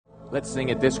Let's sing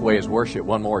it this way as worship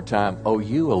one more time. Oh,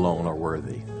 you alone are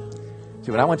worthy.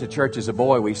 See, when I went to church as a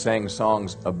boy, we sang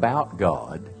songs about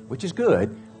God, which is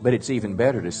good, but it's even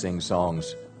better to sing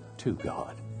songs to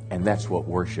God. And that's what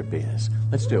worship is.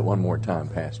 Let's do it one more time,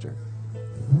 Pastor.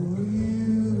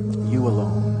 You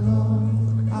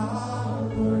alone.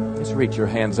 Just reach your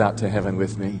hands out to heaven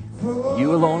with me.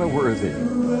 You alone are worthy.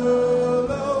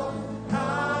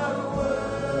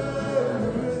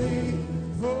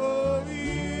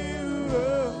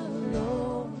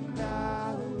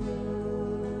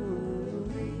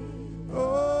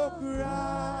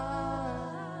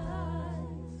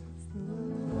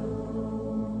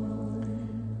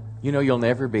 You know, you'll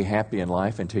never be happy in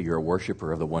life until you're a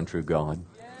worshiper of the one true God.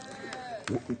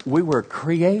 We were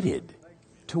created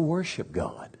to worship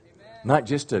God. Not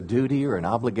just a duty or an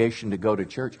obligation to go to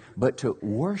church, but to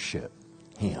worship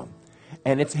Him.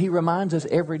 And He reminds us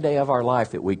every day of our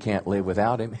life that we can't live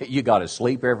without Him. You got to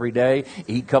sleep every day,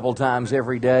 eat a couple times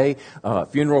every day,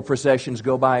 funeral processions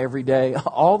go by every day.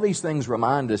 All these things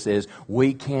remind us is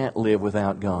we can't live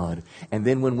without God. And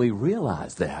then when we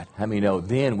realize that,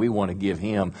 then we want to give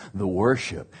Him the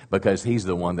worship because He's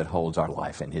the one that holds our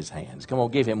life in His hands. Come on,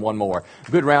 give Him one more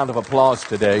good round of applause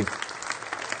today.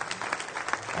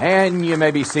 And you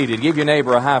may be seated. Give your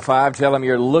neighbor a high five. Tell him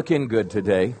you're looking good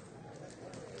today.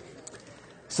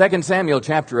 2 Samuel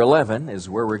chapter 11 is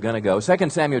where we're going to go. 2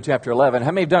 Samuel chapter 11.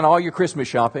 How many have done all your Christmas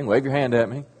shopping? Wave your hand at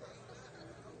me.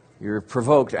 You're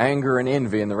provoked anger and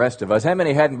envy in the rest of us. How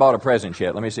many hadn't bought a present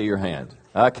yet? Let me see your hand.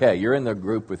 Okay, you're in the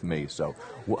group with me, so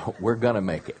we're going to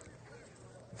make it.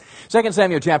 2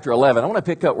 Samuel chapter 11. I want to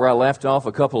pick up where I left off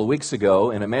a couple of weeks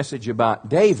ago in a message about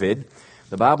David.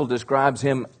 The Bible describes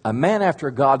him a man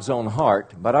after God's own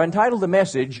heart, but I entitled the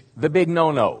message, The Big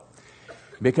No-No.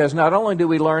 Because not only do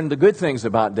we learn the good things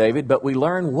about David, but we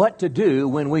learn what to do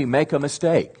when we make a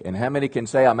mistake. And how many can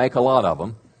say, I make a lot of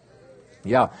them?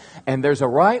 Yeah. And there's a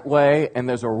right way and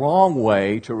there's a wrong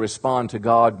way to respond to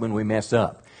God when we mess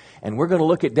up. And we're going to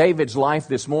look at David's life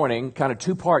this morning, kind of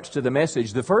two parts to the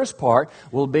message. The first part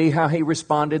will be how he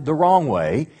responded the wrong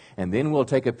way. And then we'll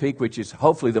take a peek, which is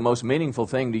hopefully the most meaningful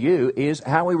thing to you, is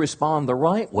how we respond the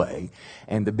right way.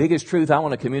 And the biggest truth I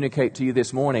want to communicate to you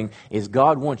this morning is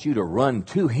God wants you to run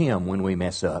to Him when we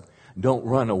mess up. Don't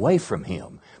run away from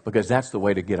Him, because that's the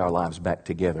way to get our lives back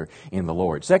together in the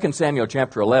Lord. 2 Samuel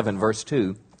chapter 11, verse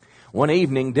 2. One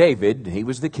evening, David, he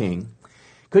was the king,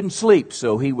 couldn't sleep,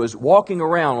 so he was walking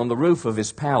around on the roof of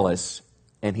his palace,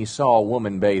 and he saw a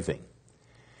woman bathing.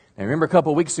 Now, remember a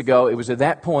couple of weeks ago, it was at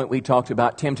that point we talked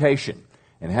about temptation.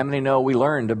 And how many know we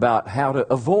learned about how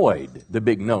to avoid the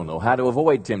big no-no, how to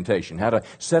avoid temptation, how to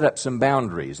set up some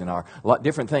boundaries and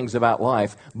different things about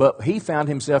life. But he found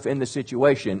himself in the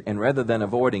situation, and rather than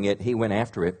avoiding it, he went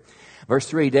after it. Verse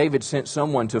 3, David sent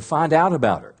someone to find out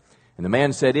about her. And the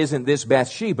man said, isn't this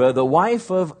Bathsheba, the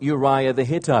wife of Uriah the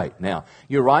Hittite? Now,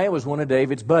 Uriah was one of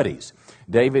David's buddies.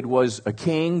 David was a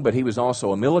king, but he was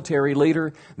also a military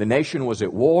leader. The nation was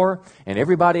at war, and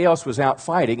everybody else was out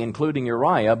fighting, including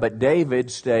Uriah, but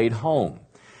David stayed home.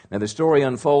 Now, the story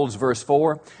unfolds, verse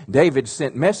 4. David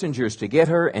sent messengers to get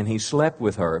her, and he slept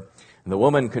with her. And the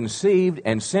woman conceived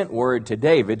and sent word to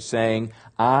David, saying,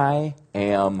 I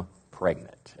am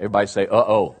pregnant. Everybody say,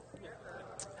 uh-oh.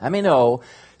 I mean, no.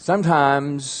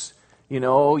 Sometimes,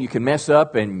 you can mess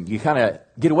up and you kind of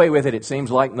get away with it. It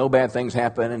seems like no bad things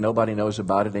happen and nobody knows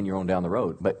about it and you're on down the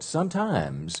road. But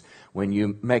sometimes when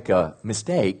you make a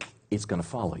mistake, it's going to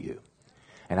follow you.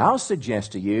 And I'll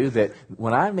suggest to you that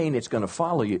when I mean it's going to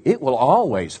follow you, it will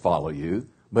always follow you,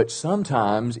 but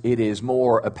sometimes it is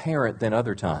more apparent than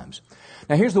other times.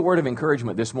 Now here's the word of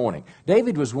encouragement this morning.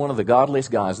 David was one of the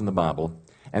godliest guys in the Bible,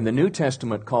 and the New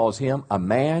Testament calls him a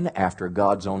man after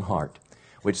God's own heart,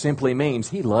 which simply means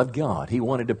he loved God. He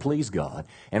wanted to please God.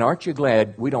 And aren't you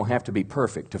glad we don't have to be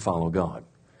perfect to follow God?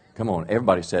 Come on,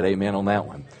 everybody said amen on that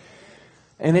one.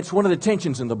 And it's one of the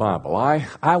tensions in the Bible.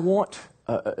 I want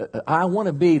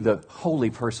to be the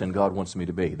holy person God wants me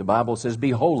to be. The Bible says,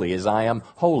 be holy as I am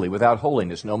holy. Without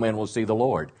holiness, no man will see the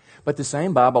Lord. But the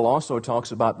same Bible also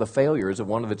talks about the failures of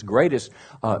one of its greatest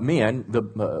men,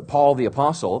 Paul the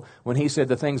Apostle, when he said,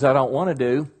 the things I don't want to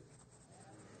do,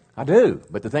 I do.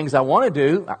 But the things I want to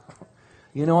do,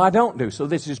 I don't do. So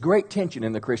this is great tension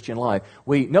in the Christian life.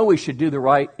 We know we should do the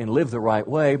right and live the right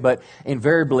way, but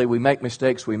invariably we make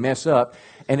mistakes, we mess up,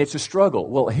 and it's a struggle.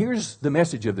 Well, here's the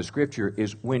message of the Scripture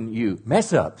is when you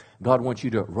mess up, God wants you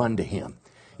to run to Him.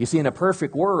 You see, in a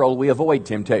perfect world, we avoid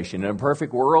temptation. In a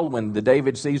perfect world, when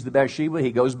David sees the Bathsheba,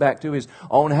 he goes back to his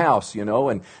own house,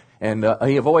 and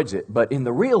he avoids it. But in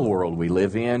the real world we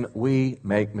live in, we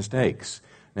make mistakes.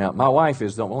 Now, my wife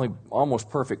is the only almost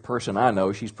perfect person I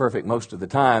know. She's perfect most of the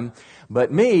time.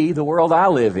 But me, the world I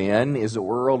live in, is a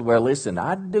world where, listen,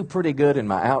 I do pretty good in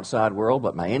my outside world,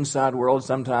 but my inside world,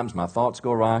 sometimes my thoughts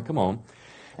go awry. Come on.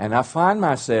 And I find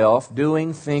myself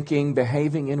doing, thinking,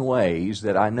 behaving in ways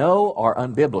that I know are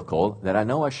unbiblical, that I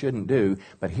know I shouldn't do.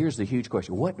 But here's the huge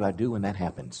question. What do I do when that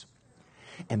happens?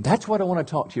 And that's what I want to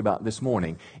talk to you about this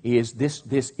morning, is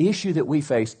this issue that we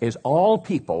face as all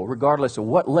people, regardless of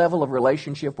what level of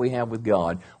relationship we have with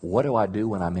God. What do I do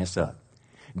when I mess up?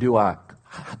 Do I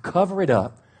cover it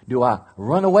up? Do I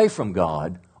run away from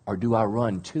God? Or do I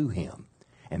run to Him?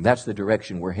 And that's the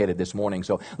direction we're headed this morning.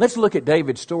 So let's look at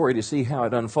David's story to see how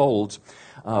it unfolds.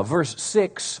 Verse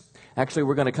 6, actually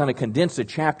we're going to kind of condense the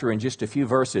chapter in just a few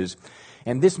verses.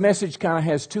 And this message kind of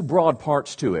has two broad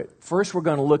parts to it. First, we're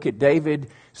going to look at David's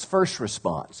first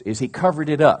response, is he covered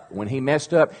it up. When he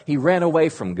messed up, he ran away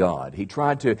from God. He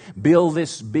tried to build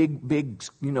this big,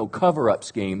 cover-up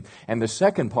scheme. And the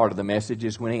second part of the message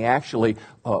is when he actually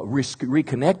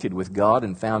reconnected with God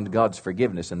and found God's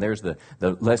forgiveness. And there's the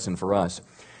lesson for us.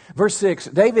 Verse 6,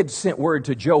 David sent word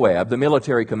to Joab, the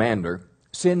military commander,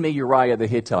 send me Uriah the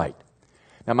Hittite.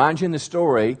 Now, mind you, in the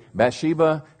story,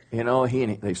 Bathsheba,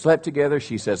 they slept together.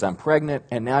 She says, I'm pregnant.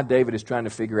 And now David is trying to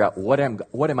figure out what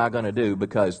am I going to do,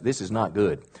 because this is not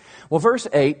good. Well, verse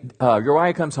 8,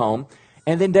 Uriah comes home.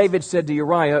 And then David said to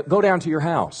Uriah, go down to your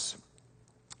house.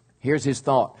 Here's his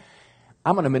thought.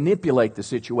 I'm going to manipulate the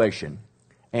situation.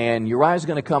 And Uriah's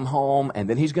going to come home, and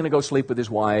then he's going to go sleep with his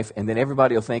wife. And then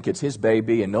everybody will think it's his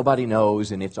baby, and nobody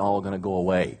knows, and it's all going to go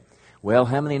away. Well,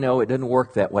 how many know it doesn't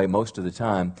work that way most of the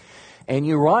time? And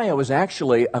Uriah was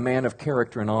actually a man of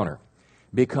character and honor,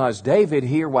 because David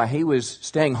here, while he was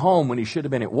staying home when he should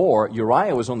have been at war,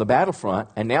 Uriah was on the battlefront,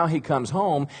 and now he comes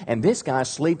home, and this guy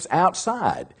sleeps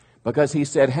outside, because he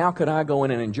said, how could I go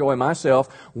in and enjoy myself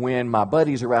when my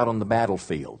buddies are out on the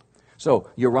battlefield? So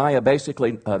Uriah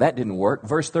basically, that didn't work.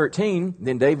 Verse 13,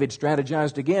 then David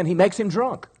strategized again. He makes him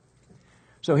drunk.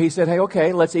 So he said, hey,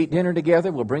 okay, let's eat dinner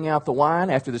together. We'll bring out the wine.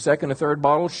 After the second or third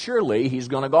bottle, surely he's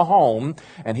going to go home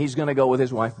and he's going to go with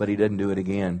his wife, but he didn't do it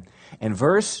again. In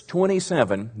verse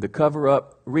 27, the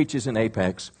cover-up reaches an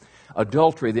apex.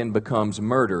 Adultery then becomes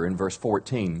murder in verse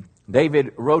 14.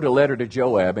 David wrote a letter to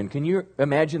Joab, and can you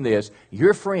imagine this?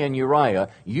 Your friend Uriah,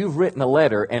 you've written a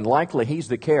letter, and likely he's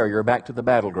the carrier back to the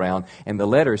battleground, and the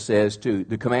letter says to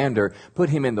the commander,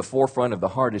 put him in the forefront of the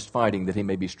hardest fighting that he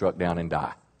may be struck down and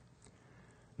die.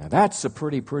 Now, that's a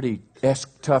pretty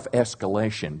tough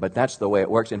escalation, but that's the way it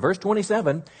works. In verse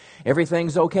 27,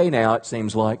 everything's okay now, it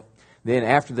seems like. Then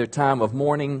after the time of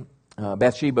mourning,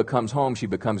 Bathsheba comes home. She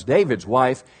becomes David's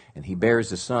wife, and he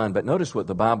bears a son. But notice what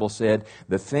the Bible said.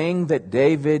 The thing that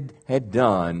David had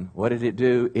done, what did it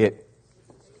do? It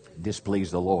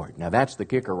displeased the Lord. Now, that's the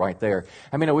kicker right there.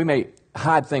 I mean, we may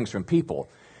hide things from people,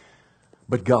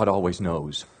 but God always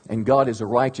knows. And God is a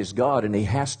righteous God, and He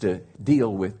has to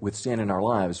deal with sin in our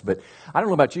lives. But I don't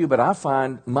know about you, but I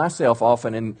find myself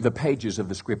often in the pages of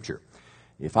the Scripture.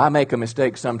 If I make a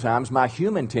mistake sometimes, my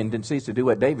human tendency to do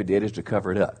what David did is to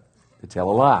cover it up, to tell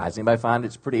a lie. Does anybody find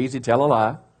it's pretty easy to tell a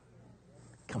lie?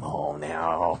 Come on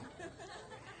now.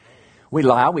 We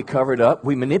lie, we cover it up,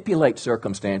 we manipulate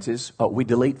circumstances, we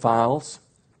delete files.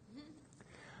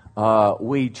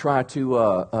 We try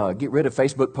to get rid of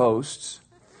Facebook posts.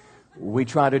 We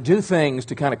try to do things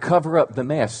to kind of cover up the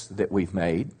mess that we've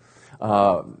made.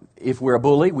 If we're a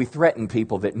bully, we threaten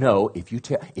people that know, if you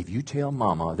tell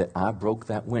Mama that I broke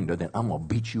that window, then I'm going to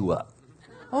beat you up.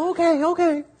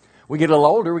 Okay. We get a little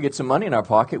older, we get some money in our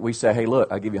pocket. We say, hey,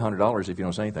 look, I'll give you $100 if you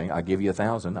don't say anything. I'll give you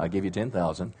 $1,000. I'll give you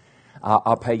 $10,000.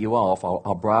 I'll pay you off.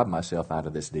 I'll bribe myself out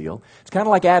of this deal. It's kind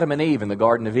of like Adam and Eve in the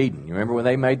Garden of Eden. You remember when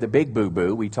they made the big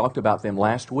boo-boo? We talked about them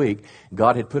last week.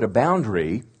 God had put a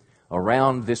boundary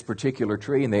around this particular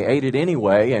tree, and they ate it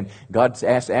anyway. And God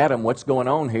asked Adam, what's going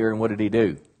on here? And what did he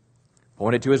do?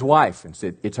 Pointed to his wife and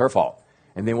said, it's her fault.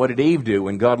 And then what did Eve do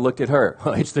when God looked at her?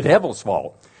 It's the devil's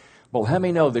fault. Well, how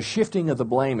many know the shifting of the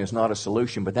blame is not a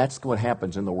solution, but that's what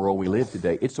happens in the world we live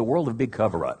today. It's a world of big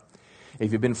cover-up.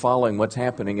 If you've been following what's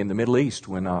happening in the Middle East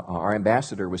when our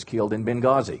ambassador was killed in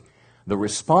Benghazi, the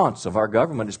response of our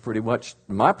government is pretty much,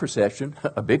 in my perception,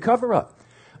 a big cover-up.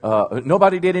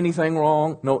 Nobody did anything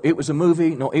wrong. No, it was a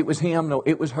movie. No, it was him. No,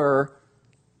 it was her.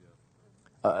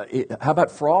 How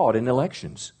about fraud in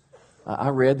elections? I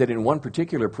read that in one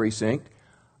particular precinct,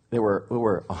 there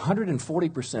were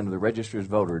 140% of the registered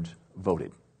voters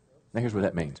voted. Now, here's what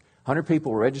that means. 100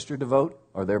 people were registered to vote,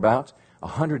 or thereabouts.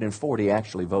 140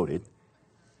 actually voted.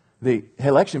 The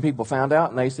election people found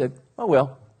out, and they said, oh,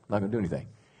 well, not going to do anything.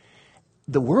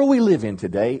 The world we live in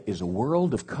today is a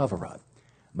world of cover-up.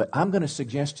 But I'm going to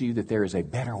suggest to you that there is a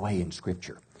better way in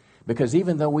Scripture. Because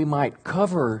even though we might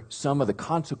cover some of the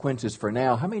consequences for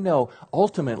now, how many know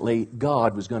ultimately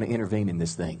God was going to intervene in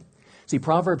this thing? See,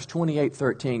 Proverbs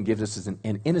 28:13 gives us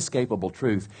an inescapable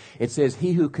truth. It says,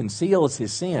 he who conceals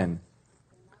his sin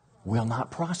will not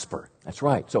prosper. That's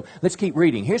right. So let's keep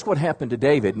reading. Here's what happened to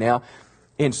David. Now,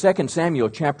 in 2 Samuel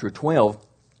chapter 12,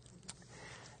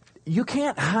 you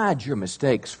can't hide your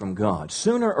mistakes from God.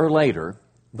 Sooner or later,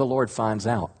 the Lord finds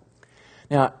out.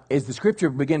 Now, as the Scripture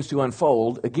begins to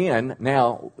unfold, again,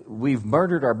 now we've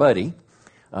murdered our buddy.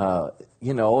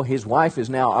 His wife is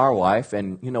now our wife,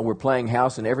 and, we're playing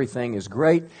house and everything is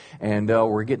great, and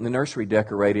we're getting the nursery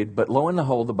decorated. But lo and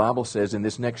behold, the Bible says in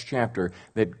this next chapter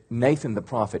that Nathan the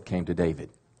prophet came to David.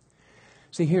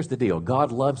 See, here's the deal.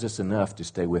 God loves us enough to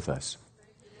stay with us.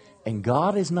 And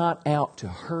God is not out to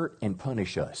hurt and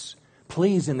punish us.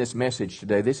 Please, in this message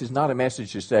today, this is not a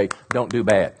message to say, don't do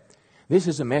bad. This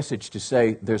is a message to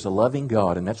say there's a loving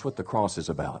God, and that's what the cross is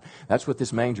about. That's what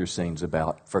this manger scene's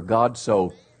about. For God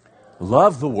so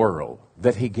loved the world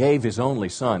that He gave His only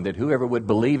Son, that whoever would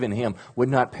believe in Him would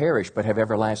not perish but have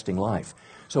everlasting life.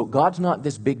 So God's not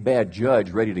this big bad judge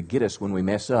ready to get us when we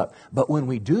mess up. But when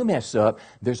we do mess up,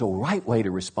 there's a right way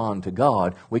to respond to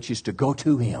God, which is to go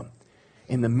to Him.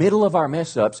 In the middle of our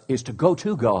mess-ups is to go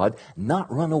to God, not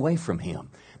run away from Him.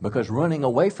 Because running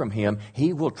away from Him,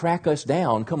 He will track us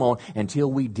down,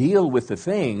 until we deal with the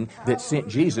thing that sent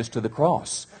Jesus to the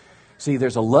cross. See,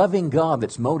 there's a loving God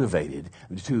that's motivated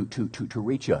to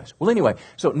reach us. Well, anyway,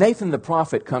 so Nathan the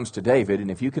prophet comes to David,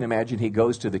 and if you can imagine, he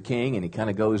goes to the king, and he kind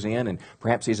of goes in, and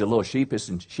perhaps he's a little sheepish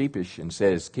and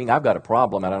says, King, I've got a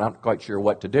problem, and I'm not quite sure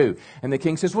what to do. And the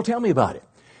king says, well, tell me about it.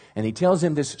 And he tells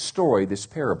him this story, this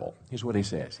parable. Here's what he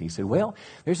says. He said, well,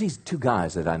 there's these two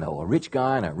guys that I know, a rich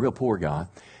guy and a real poor guy.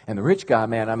 And the rich guy,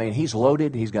 man, he's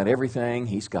loaded. He's got everything.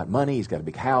 He's got money. He's got a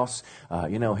big house.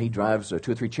 He drives 2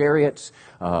 or 3 chariots.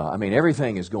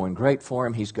 Everything is going great for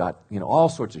him. He's got, all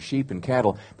sorts of sheep and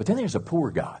cattle. But then there's a poor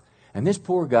guy. And this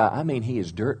poor guy, he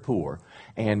is dirt poor.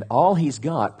 And all he's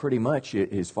got, pretty much,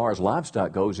 as far as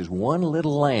livestock goes, is one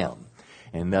little lamb.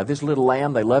 And this little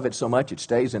lamb, they love it so much, it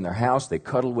stays in their house. They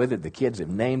cuddle with it. The kids have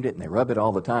named it, and they rub it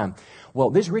all the time. Well,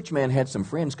 this rich man had some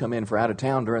friends come in for out of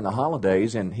town during the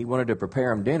holidays, and he wanted to prepare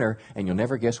them dinner, and you'll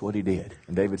never guess what he did.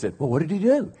 And David said, well, what did he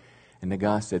do? And the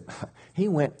guy said, he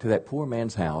went to that poor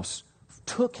man's house,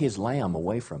 took his lamb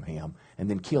away from him, and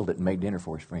then killed it and made dinner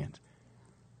for his friends.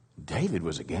 David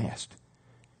was aghast.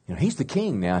 He's the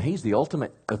king now. He's the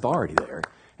ultimate authority there.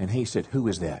 And he said, who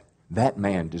is that? That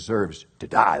man deserves to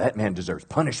die. That man deserves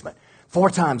punishment 4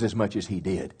 times as much as he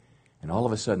did. And all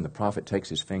of a sudden, the prophet takes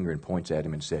his finger and points at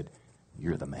him and said,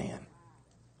 you're the man.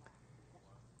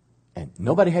 And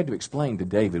nobody had to explain to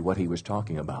David what he was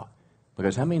talking about.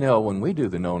 Because how many know when we do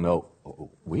the no,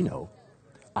 we know.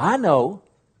 I know.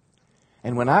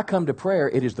 And when I come to prayer,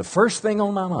 it is the first thing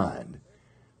on my mind.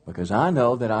 Because I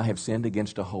know that I have sinned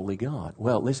against a holy God.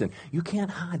 Well, listen, you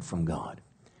can't hide from God.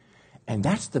 And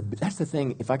that's the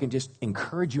thing, if I can just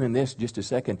encourage you in this just a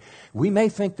second. We may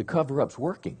think the cover-up's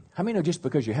working. How many know just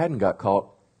because you hadn't got caught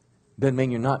doesn't mean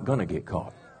you're not going to get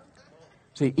caught?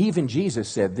 See, even Jesus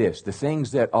said this, the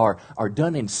things that are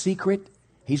done in secret,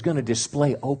 He's going to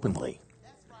display openly.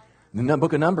 The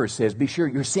book of Numbers says, be sure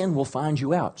your sin will find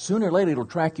you out. Sooner or later it'll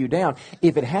track you down.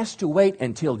 If it has to wait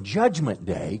until Judgment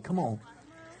Day,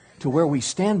 to where we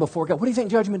stand before God. What do you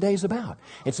think Judgment Day is about?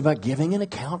 It's about giving an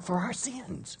account for our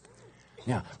sins.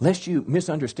 Now, lest you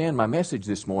misunderstand my message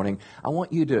this morning, I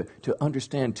want you to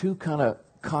understand 2 kind of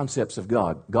concepts of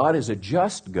God. God is a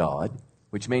just God,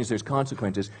 which means there's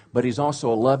consequences, but He's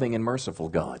also a loving and merciful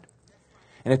God.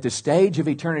 And at the stage of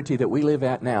eternity that we live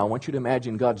at now, I want you to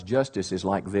imagine God's justice is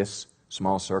like this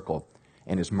small circle,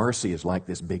 and His mercy is like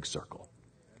this big circle.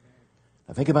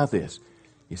 Now think about this.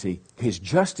 You see, His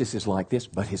justice is like this,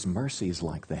 but His mercy is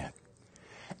like that.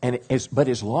 But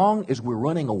as long as we're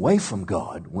running away from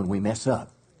God when we mess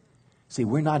up, see,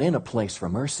 we're not in a place for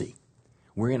mercy.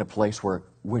 We're in a place where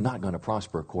we're not going to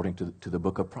prosper according to the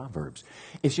book of Proverbs.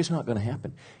 It's just not going to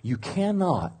happen. You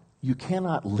cannot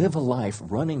live a life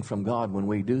running from God when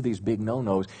we do these big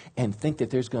no-nos and think that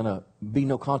there's going to be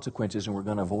no consequences and we're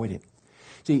going to avoid it.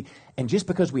 See, and just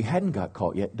because we hadn't got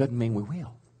caught yet doesn't mean we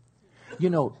will.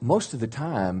 Most of the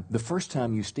time, the first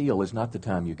time you steal is not the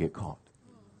time you get caught.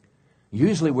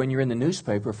 Usually when you're in the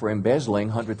newspaper for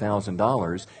embezzling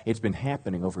 $100,000, it's been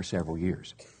happening over several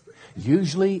years.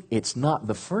 Usually it's not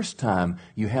the first time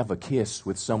you have a kiss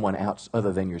with someone else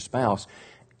other than your spouse.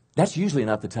 That's usually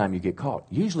not the time you get caught.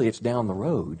 Usually it's down the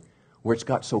road where it's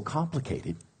got so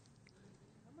complicated.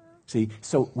 See,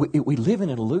 so we live in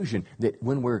an illusion that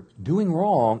when we're doing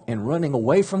wrong and running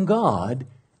away from God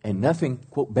and nothing,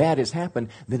 quote, bad has happened,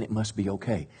 then it must be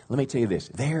okay. Let me tell you this.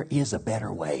 There is a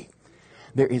better way.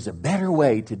 There is a better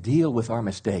way to deal with our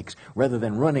mistakes. Rather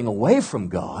than running away from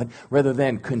God, rather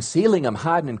than concealing them,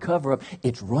 hiding and cover up,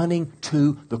 it's running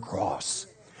to the cross.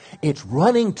 It's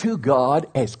running to God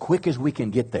as quick as we can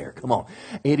get there. Come on.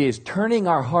 It is turning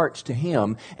our hearts to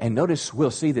Him. And notice, we'll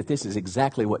see that this is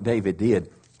exactly what David did.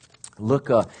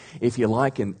 Look, if you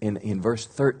like, in verse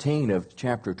 13 of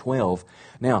chapter 12.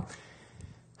 Now,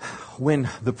 when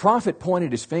the prophet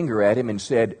pointed his finger at him and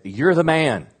said, "You're the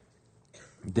man,"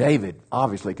 David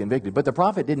obviously convicted. But the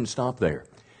prophet didn't stop there.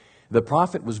 The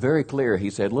prophet was very clear. He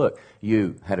said, "Look,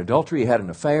 you had adultery, you had an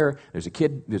affair, there's a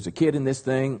kid in this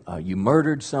thing, you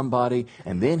murdered somebody,"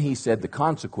 and then he said the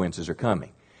consequences are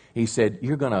coming. He said,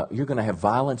 you're gonna have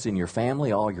violence in your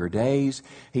family all your days.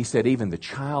 He said, even the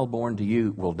child born to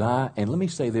you will die. And let me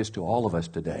say this to all of us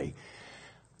today.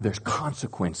 There's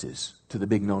consequences to the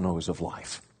big no-nos of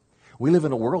life. We live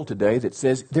in a world today that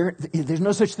says there's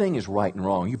no such thing as right and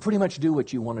wrong. You pretty much do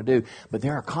what you want to do, but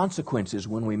there are consequences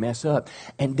when we mess up.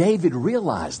 And David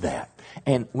realized that.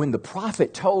 And when the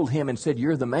prophet told him and said,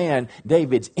 "You're the man,"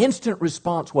 David's instant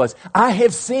response was, "I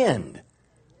have sinned."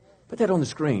 Put that on the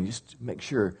screen just to make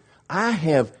sure. I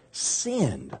have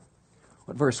sinned.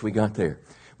 What verse we got there?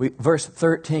 Verse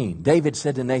 13. David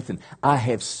said to Nathan, "I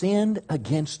have sinned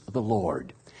against the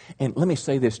Lord." And let me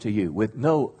say this to you with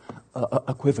no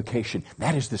equivocation.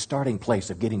 That is the starting place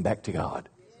of getting back to God.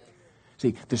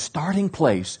 See, the starting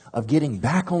place of getting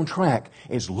back on track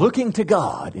is looking to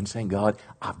God and saying, "God,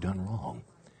 I've done wrong."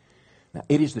 Now,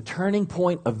 it is the turning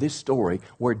point of this story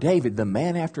where David, the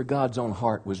man after God's own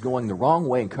heart, was going the wrong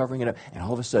way and covering it up. And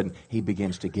all of a sudden, he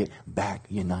begins to get back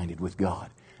united with God.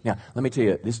 Now, let me tell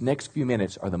you, this next few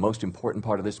minutes are the most important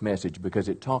part of this message because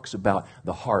it talks about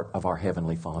the heart of our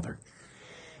Heavenly Father.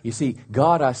 You see,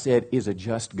 God, I said, is a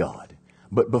just God.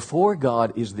 But before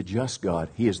God is the just God,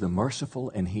 He is the merciful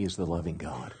and He is the loving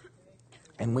God.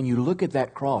 And when you look at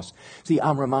that cross, see,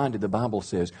 I'm reminded the Bible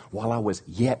says, while I was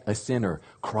yet a sinner,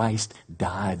 Christ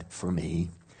died for me.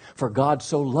 For God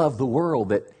so loved the world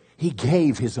that He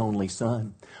gave His only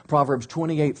Son. Proverbs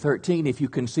 28:13, if you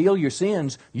conceal your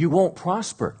sins, you won't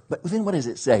prosper. But then what does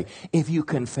it say? If you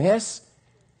confess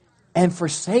and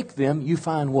forsake them, you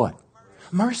find what?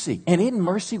 Mercy. And isn't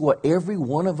mercy what every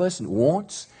one of us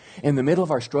wants in the middle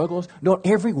of our struggles? Don't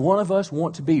every one of us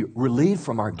want to be relieved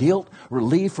from our guilt,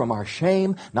 relieved from our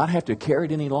shame, not have to carry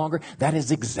it any longer? That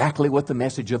is exactly what the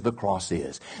message of the cross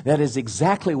is. That is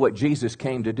exactly what Jesus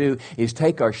came to do, is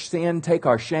take our sin, take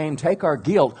our shame, take our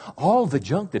guilt, all the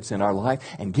junk that's in our life,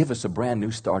 and give us a brand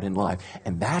new start in life.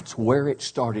 And that's where it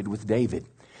started with David.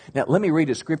 Now, let me read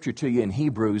a scripture to you in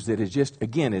Hebrews that is just,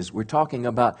 again, as we're talking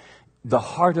about the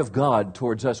heart of God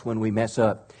towards us when we mess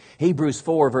up. Hebrews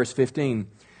 4, verse 15.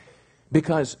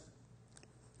 Because,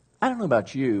 I don't know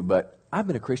about you, but I've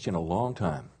been a Christian a long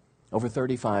time, over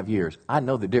 35 years. I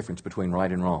know the difference between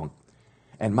right and wrong.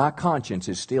 And my conscience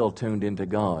is still tuned into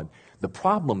God. The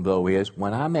problem, though, is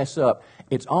when I mess up,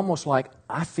 it's almost like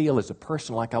I feel as a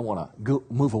person like I want to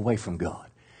move away from God.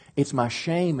 It's my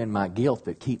shame and my guilt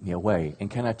that keep me away. And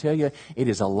can I tell you, it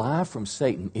is a lie from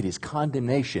Satan. It is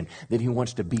condemnation that he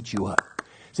wants to beat you up.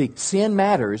 See, sin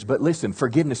matters, but listen,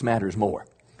 forgiveness matters more.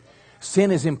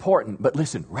 Sin is important, but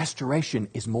listen, restoration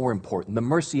is more important. The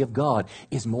mercy of God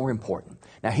is more important.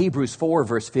 Now, Hebrews 4,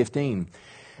 verse 15,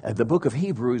 the book of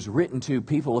Hebrews written to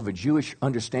people of a Jewish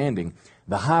understanding,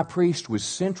 the high priest was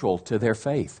central to their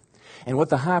faith. And what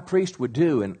the high priest would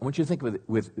do, and I want you to think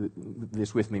with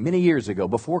this with me, many years ago,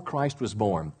 before Christ was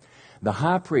born, the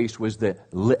high priest was the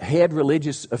head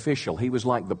religious official. He was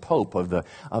like the pope of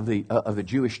the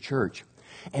Jewish church.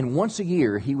 And once a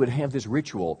year, he would have this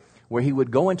ritual where he would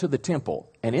go into the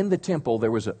temple. And in the temple,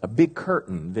 there was a big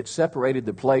curtain that separated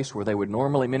the place where they would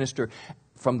normally minister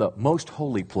from the most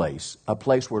holy place, a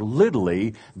place where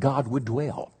literally God would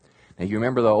dwell. Now, you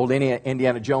remember the old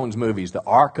Indiana Jones movies, the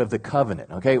Ark of the Covenant,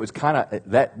 okay? It was kind of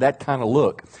that kind of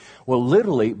look. Well,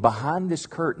 literally, behind this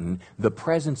curtain, the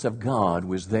presence of God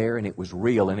was there, and it was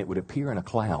real, and it would appear in a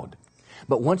cloud.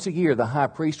 But once a year, the high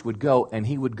priest would go, and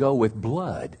he would go with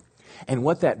blood. And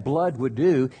what that blood would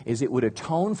do is it would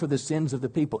atone for the sins of the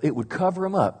people. It would cover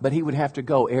them up, but he would have to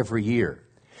go every year.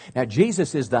 Now,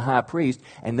 Jesus is the high priest,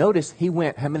 and notice he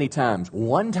went how many times?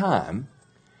 One time.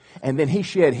 And then he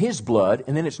shed his blood,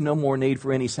 and then it's no more need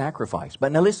for any sacrifice.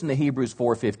 But now listen to Hebrews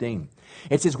 4:15.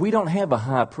 It says, we don't have a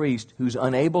high priest who's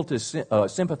unable to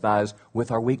sympathize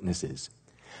with our weaknesses,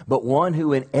 but one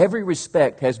who in every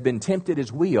respect has been tempted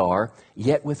as we are,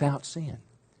 yet without sin.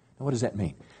 What does that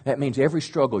mean? That means every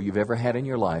struggle you've ever had in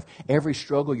your life, every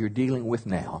struggle you're dealing with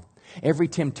now, every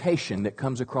temptation that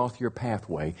comes across your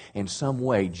pathway, in some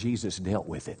way Jesus dealt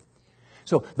with it.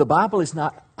 So the Bible is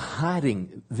not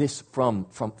hiding this from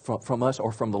us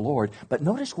or from the Lord, but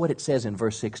notice what it says in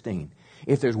verse 16.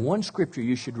 If there's one scripture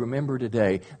you should remember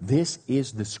today, this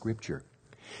is the scripture.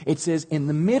 It says, in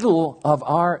the middle of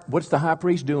what's the high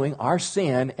priest doing? Our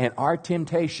sin and our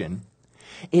temptation.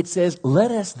 It says,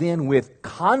 let us then with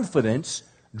confidence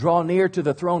draw near to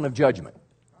the throne of judgment.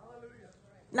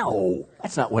 No,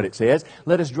 that's not what it says.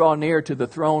 Let us draw near to the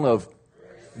throne of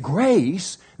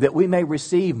grace that we may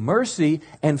receive mercy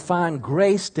and find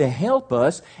grace to help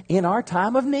us in our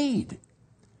time of need.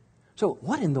 So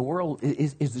what in the world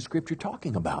is the Scripture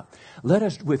talking about? Let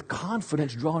us with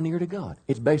confidence draw near to God.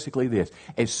 It's basically this.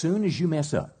 As soon as you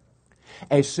mess up,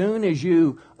 as soon as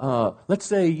you, let's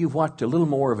say you've watched a little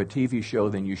more of a TV show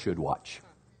than you should watch.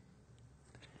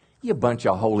 You bunch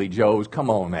of holy joes, come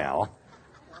on now.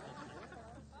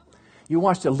 You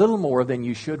watched a little more than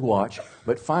you should watch,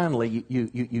 but finally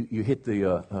you hit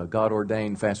the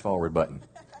God-ordained fast-forward button.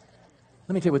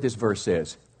 Let me tell you what this verse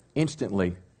says.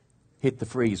 Instantly hit the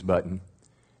freeze button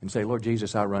and say, Lord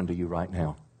Jesus, I run to you right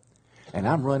now. And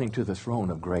I'm running to the throne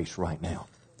of grace right now.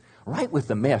 Right with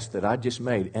the mess that I just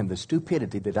made and the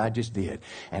stupidity that I just did.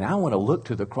 And I want to look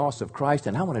to the cross of Christ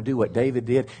and I want to do what David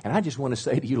did. And I just want to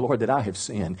say to you, Lord, that I have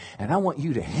sinned. And I want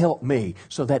you to help me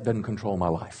so that doesn't control my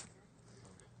life.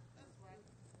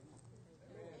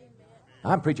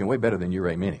 I'm preaching way better than you're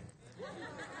amening.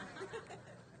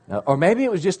 Or maybe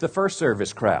it was just the first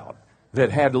service crowd that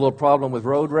had a little problem with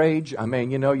road rage. I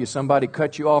mean, somebody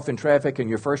cut you off in traffic and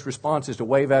your first response is to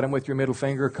wave at them with your middle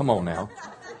finger. Come on now.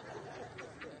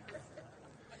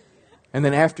 And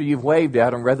then after you've waved at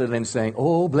them, rather than saying,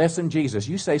 oh, blessing Jesus,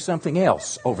 you say something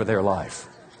else over their life.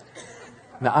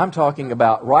 Now, I'm talking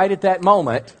about right at that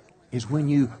moment is when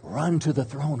you run to the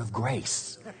throne of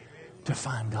grace to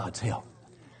find God's help.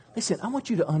 Listen, I want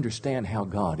you to understand how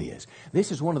God is. This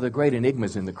is one of the great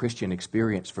enigmas in the Christian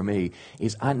experience for me,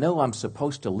 is I know I'm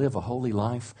supposed to live a holy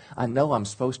life. I know I'm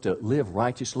supposed to live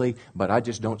righteously, but I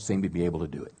just don't seem to be able to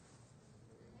do it.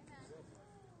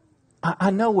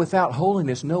 I know without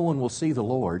holiness, no one will see the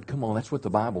Lord. Come on, that's what the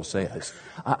Bible says.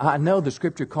 I know the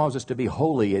Scripture calls us to be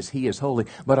holy as He is holy,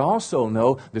 but I also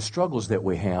know the struggles that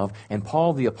we have. And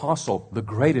Paul the Apostle, the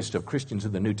greatest of Christians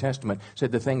in the New Testament,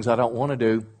 said the things I don't want to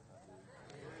do,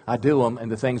 I do them, and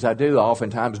the things I do I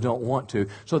oftentimes don't want to.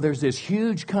 So there's this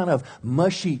huge kind of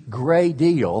mushy gray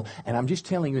deal, and I'm just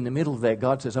telling you in the middle of that,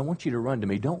 God says, I want you to run to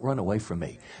me. Don't run away from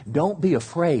me. Don't be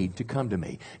afraid to come to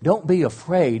me. Don't be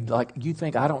afraid like you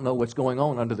think I don't know what's going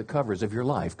on under the covers of your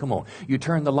life. Come on. You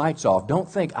turn the lights off.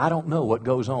 Don't think I don't know what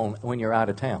goes on when you're out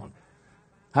of town.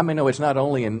 How many know it's not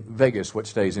only in Vegas what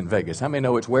stays in Vegas? How many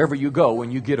know it's wherever you go,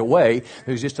 when you get away,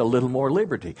 there's just a little more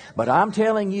liberty? But I'm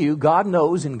telling you, God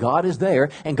knows and God is there,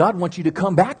 and God wants you to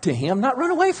come back to Him, not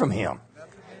run away from Him.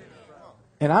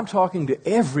 And I'm talking to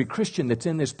every Christian that's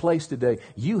in this place today.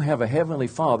 You have a Heavenly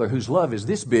Father whose love is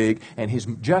this big and His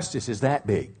justice is that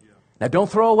big. Now,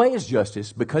 don't throw away His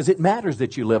justice, because it matters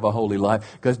that you live a holy life,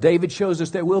 because David shows us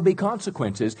there will be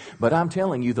consequences. But I'm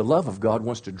telling you, the love of God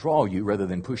wants to draw you rather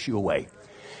than push you away.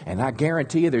 And I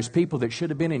guarantee you there's people that should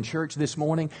have been in church this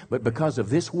morning, but because of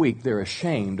this week, they're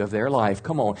ashamed of their life.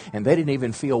 Come on. And they didn't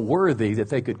even feel worthy that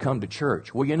they could come to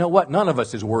church. Well, you know what? None of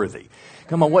us is worthy.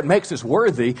 Come on, what makes us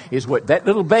worthy is what that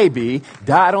little baby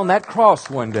died on that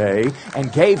cross one day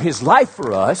and gave his life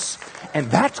for us, and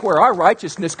that's where our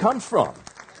righteousness comes from.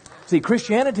 See,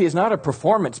 Christianity is not a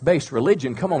performance-based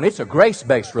religion. Come on, it's a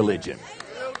grace-based religion.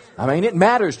 I mean, it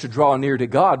matters to draw near to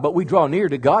God, but we draw near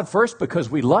to God first because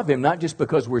we love Him, not just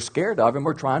because we're scared of Him.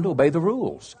 We're trying to obey the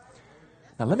rules.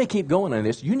 Now, let me keep going on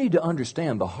this. You need to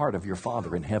understand the heart of your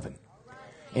Father in heaven.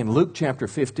 In Luke chapter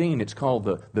 15, it's called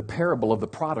the parable of the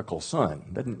prodigal son.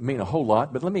 Doesn't mean a whole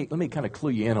lot, but let me kind of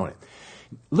clue you in on it.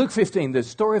 Luke 15, the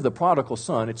story of the prodigal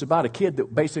son, it's about a kid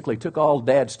that basically took all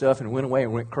dad's stuff and went away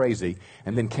and went crazy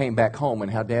and then came back home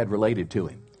and how dad related to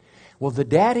him. Well, the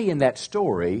daddy in that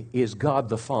story is God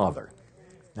the Father.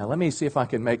 Now, let me see if I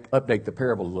can update the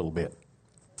parable a little bit.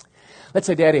 Let's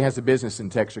say daddy has a business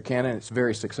in Texarkana and it's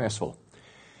very successful.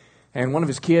 And one of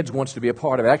his kids wants to be a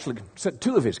part of it. Actually,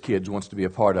 two of his kids wants to be a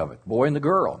part of it, boy and the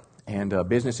girl. And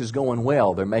business is going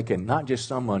well. They're making not just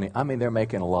some money. I mean, they're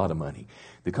making a lot of money.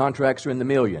 The contracts are in the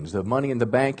millions. The money in the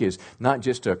bank is not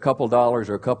just a couple dollars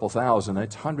or a couple thousand.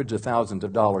 It's hundreds of thousands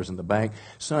of dollars in the bank.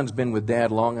 Son's been with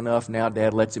dad long enough. Now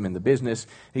dad lets him in the business.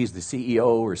 He's the CEO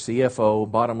or CFO.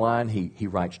 Bottom line, he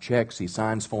writes checks. He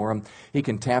signs for them. He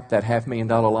can tap that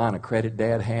 $500,000 line of credit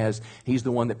dad has. He's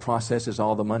the one that processes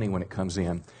all the money when it comes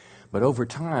in. But over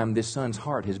time, this son's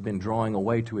heart has been drawing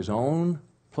away to his own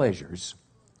pleasures.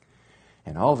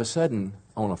 And all of a sudden,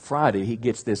 on a Friday, he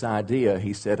gets this idea.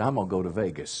 He said, I'm going to go to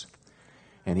Vegas.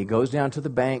 And he goes down to the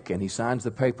bank and he signs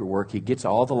the paperwork. He gets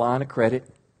all the line of credit.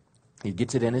 He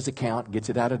gets it in his account, gets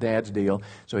it out of Dad's deal.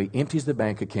 So he empties the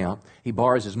bank account. He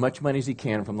borrows as much money as he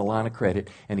can from the line of credit.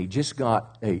 And he just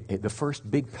got the first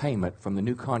big payment from the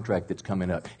new contract that's coming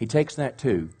up. He takes that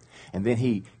too. And then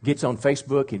he gets on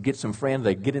Facebook, he gets some friends,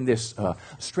 they get in this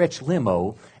stretch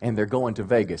limo, and they're going to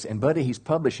Vegas. And buddy, he's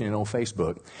publishing it on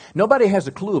Facebook. Nobody has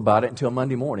a clue about it until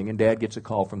Monday morning, and Dad gets a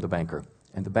call from the banker.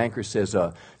 And the banker says,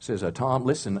 Tom,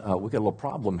 listen, we got a little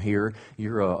problem here.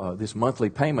 This monthly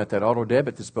payment, that auto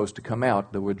debit that's supposed to come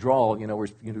out, the withdrawal,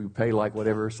 we pay like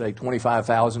whatever, say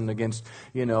 $25,000 against,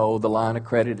 the line of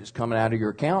credit that's coming out of your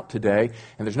account today,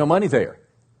 and there's no money there.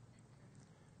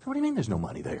 What do you mean there's no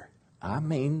money there? I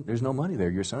mean, there's no money there.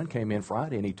 Your son came in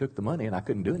Friday and he took the money and I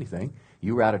couldn't do anything.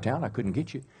 You were out of town. I couldn't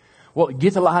get you. Well,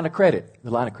 get the line of credit. The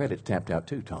line of credit's tapped out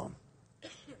too, Tom.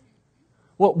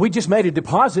 Well, we just made a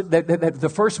deposit that the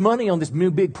first money on this new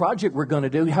big project we're going to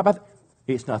do. How about that?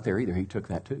 It's not there either. He took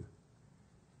that too.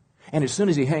 And as soon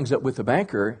as he hangs up with the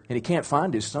banker and he can't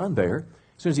find his son there,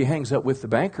 as soon as he hangs up with the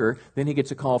banker, then he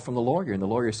gets a call from the lawyer. And the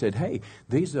lawyer said, hey,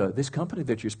 this company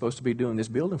that you're supposed to be doing this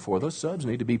building for, those subs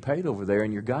need to be paid over there,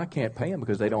 and your guy can't pay them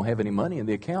because they don't have any money in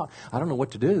the account. I don't know what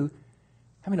to do.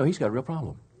 How many know he's got a real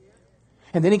problem?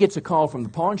 And then he gets a call from the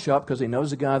pawn shop because he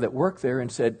knows a guy that worked there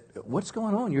and said, what's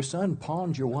going on? Your son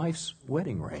pawned your wife's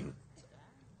wedding ring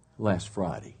last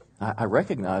Friday. I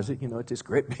recognize it. It's this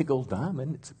great big old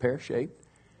diamond. It's a pear-shaped.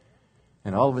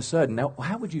 And all of a sudden, now,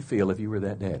 how would you feel if you were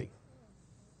that daddy?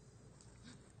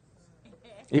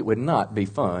 It would not be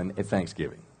fun at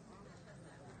Thanksgiving.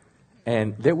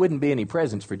 And there wouldn't be any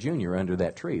presents for Junior under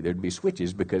that tree. There'd be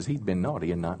switches because he'd been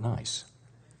naughty and not nice.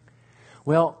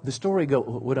 Well, the story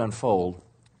would unfold.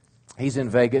 He's in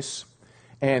Vegas,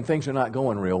 and things are not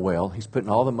going real well. He's putting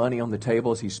all the money on the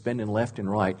tables. He's spending left and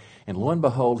right. And lo and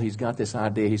behold, he's got this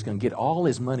idea he's going to get all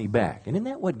his money back. And isn't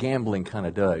that what gambling kind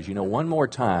of does? One more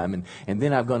time, and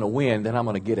then I'm going to win, then I'm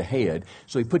going to get ahead.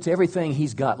 So he puts everything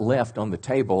he's got left on the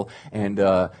table, and,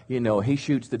 he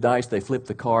shoots the dice, they flip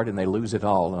the card, and they lose it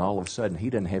all. And all of a sudden,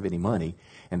 he doesn't have any money.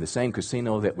 And the same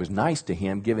casino that was nice to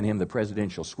him, giving him the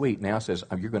presidential suite, now says,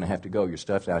 oh, you're going to have to go. Your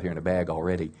stuff's out here in a bag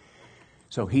already.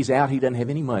 So he's out, he doesn't have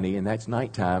any money, and that's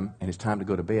nighttime, and it's time to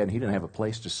go to bed, and he doesn't have a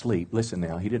place to sleep. Listen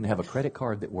now, he didn't have a credit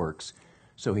card that works,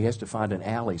 so he has to find an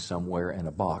alley somewhere and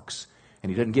a box. And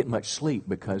he doesn't get much sleep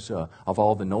because of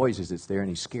all the noises that's there, and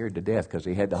he's scared to death because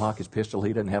he had to hock his pistol.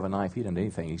 He doesn't have a knife, he doesn't do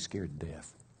anything, he's scared to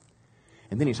death.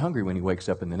 And then he's hungry when he wakes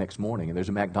up in the next morning, and there's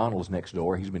a McDonald's next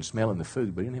door. He's been smelling the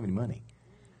food, but he didn't have any money.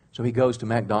 So he goes to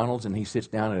McDonald's and he sits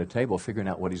down at a table figuring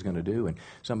out what he's going to do. And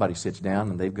somebody sits down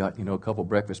and they've got, a couple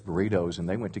breakfast burritos, and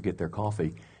they went to get their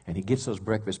coffee. And he gets those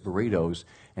breakfast burritos,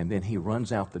 and then he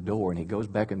runs out the door and he goes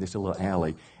back in this little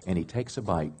alley and he takes a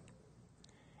bite.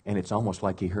 And it's almost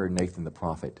like he heard Nathan the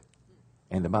prophet.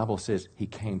 And the Bible says he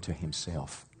came to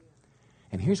himself.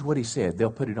 And here's what he said.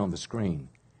 They'll put it on the screen.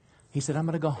 He said, I'm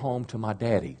going to go home to my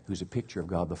daddy, who's a picture of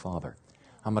God the Father.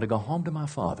 I'm going to go home to my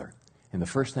father. And the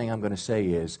first thing I'm going to say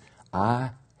is,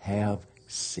 I have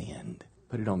sinned.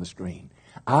 Put it on the screen.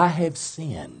 I have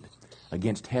sinned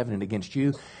against heaven and against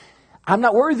you. I'm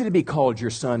not worthy to be called your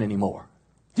son anymore.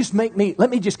 Let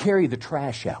me just carry the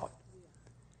trash out.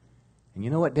 And you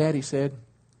know what Daddy said?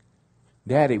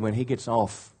 Daddy, when he gets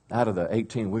off out of the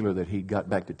 18-wheeler that he got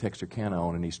back to Texarkana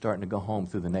on, and he's starting to go home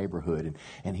through the neighborhood,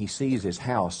 and he sees his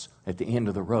house at the end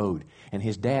of the road, and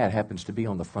his dad happens to be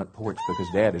on the front porch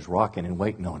because Dad is rocking and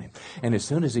waiting on him. And as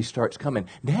soon as he starts coming,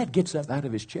 Dad gets up out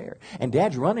of his chair, and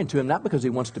Dad's running to him, not because he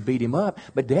wants to beat him up,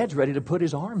 but Dad's ready to put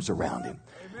his arms around him.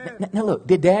 Now look,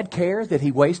 did Dad care that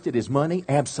he wasted his money?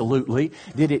 Absolutely.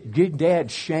 Did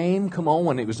Dad shame? Come on,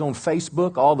 when it was on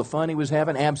Facebook, all the fun he was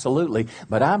having? Absolutely.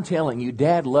 But I'm telling you,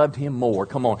 Dad loved him more.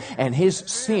 Come on. And his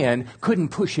sin couldn't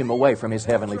push him away from his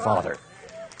Heavenly Father.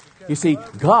 You see,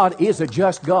 God is a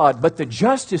just God, but the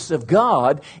justice of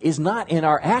God is not in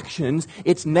our actions.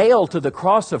 It's nailed to the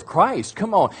cross of Christ.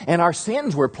 Come on. And our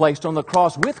sins were placed on the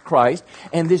cross with Christ.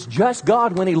 And this just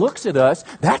God, when He looks at us,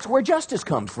 that's where justice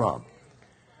comes from.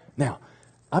 Now,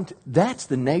 that's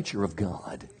the nature of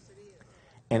God.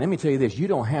 And let me tell you this, you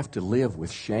don't have to live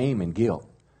with shame and guilt.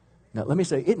 Now, let me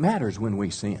say, it matters when we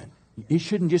sin. It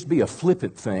shouldn't just be a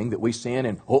flippant thing that we sin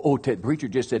and, the preacher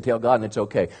just said tell God and it's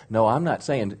okay. No, I'm not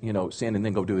saying, sin and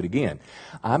then go do it again.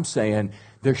 I'm saying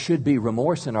there should be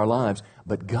remorse in our lives,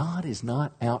 but God is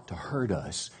not out to hurt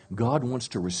us. God wants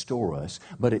to restore us,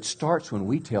 but it starts when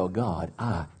we tell God,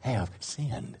 I have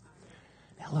sinned.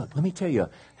 Now look, let me tell you,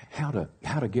 how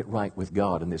to get right with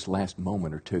God in this last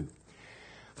moment or two.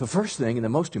 The first thing and the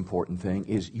most important thing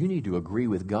is you need to agree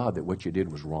with God that what you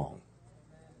did was wrong.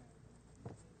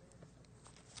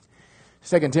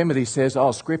 2 Timothy says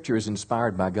all Scripture is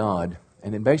inspired by God.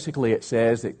 And then basically it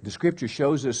says that the Scripture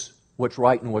shows us what's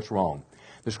right and what's wrong.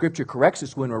 The Scripture corrects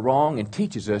us when we're wrong and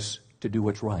teaches us to do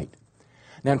what's right.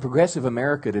 Now in progressive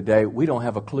America today, we don't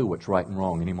have a clue what's right and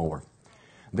wrong anymore.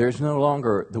 There's no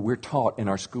longer that we're taught in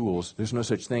our schools, there's no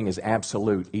such thing as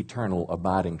absolute, eternal,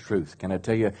 abiding truth. Can I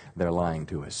tell you, they're lying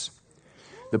to us.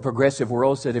 The progressive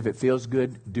world said if it feels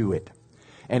good, do it.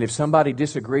 And if somebody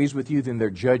disagrees with you, then they're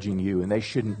judging you, and they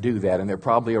shouldn't do that. And they're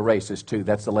probably a racist, too.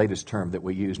 That's the latest term that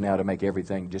we use now to make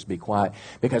everything just be quiet.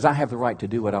 Because I have the right to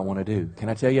do what I want to do. Can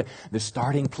I tell you, the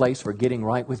starting place for getting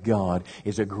right with God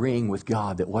is agreeing with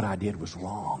God that what I did was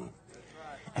wrong.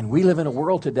 And we live in a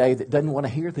world today that doesn't want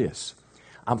to hear this.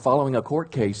 I'm following a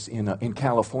court case in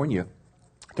California.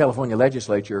 California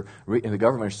legislature and the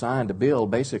government signed a bill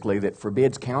basically that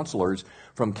forbids counselors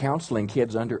from counseling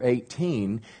kids under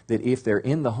 18 that if they're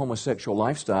in the homosexual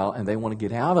lifestyle and they want to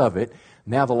get out of it,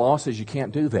 now the law says you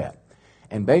can't do that.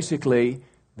 And basically,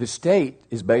 the state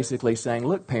is basically saying,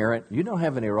 look, parent, you don't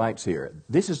have any rights here.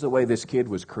 This is the way this kid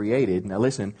was created. Now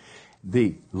listen,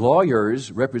 the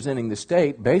lawyers representing the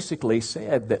state basically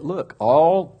said that, look,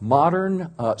 all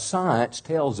modern science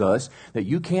tells us that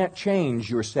you can't change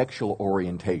your sexual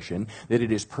orientation, that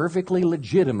it is perfectly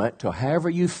legitimate to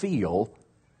however you feel.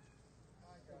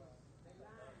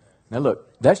 Now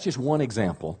look, that's just one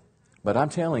example, but I'm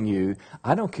telling you,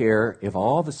 I don't care if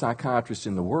all the psychiatrists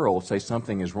in the world say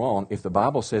something is wrong. If the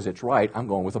Bible says it's right, I'm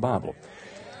going with the Bible.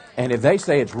 And if they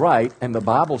say it's right and the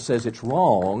Bible says it's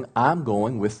wrong, I'm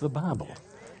going with the Bible.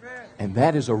 And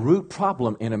that is a root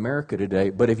problem in America today.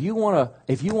 But if you want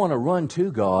to run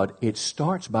to God, it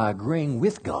starts by agreeing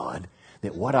with God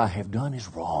that what I have done is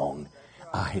wrong.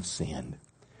 I have sinned.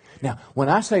 Now, when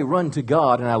I say run to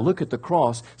God and I look at the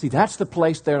cross, see, that's the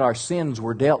place that our sins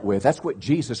were dealt with. That's what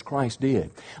Jesus Christ did.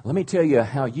 Let me tell you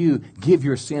how you give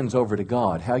your sins over to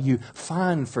God, how you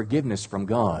find forgiveness from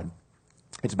God.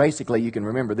 It's basically, you can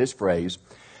remember this phrase,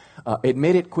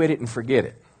 admit it, quit it, and forget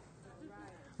it.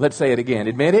 Let's say it again.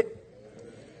 Admit it,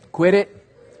 quit it,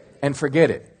 and forget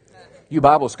it. You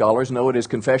Bible scholars know it as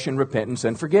confession, repentance,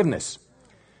 and forgiveness.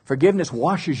 Forgiveness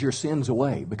washes your sins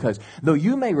away because though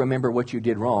you may remember what you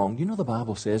did wrong, you know the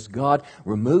Bible says God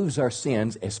removes our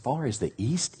sins as far as the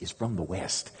east is from the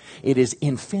west. It is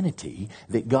infinity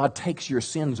that God takes your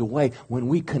sins away when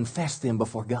we confess them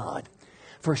before God.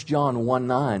 1 John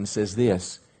 1:9 says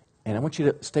this, and I want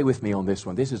you to stay with me on this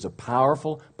one. This is a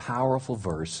powerful, powerful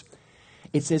verse.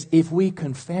 It says, if we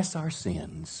confess our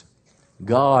sins,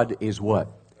 God is what?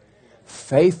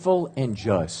 Faithful and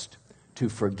just to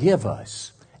forgive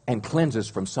us and cleanse us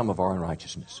from some of our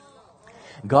unrighteousness.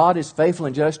 God is faithful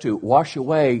and just to wash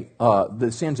away the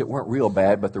sins that weren't real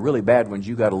bad, but the really bad ones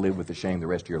you got to live with the shame the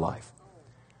rest of your life.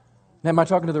 Now, am I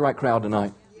talking to the right crowd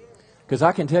tonight? Because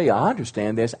I can tell you, I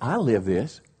understand this. I live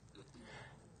this.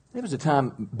 There was a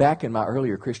time back in my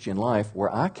earlier Christian life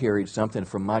where I carried something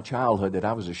from my childhood that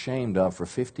I was ashamed of for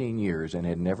 15 years and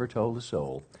had never told a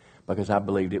soul because I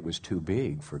believed it was too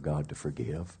big for God to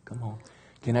forgive. Come on.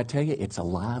 Can I tell you, it's a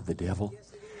lie of the devil.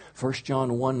 1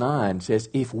 John 1:9 says,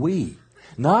 if we,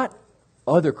 not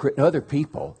other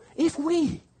people, if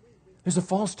we. There's a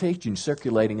false teaching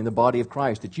circulating in the body of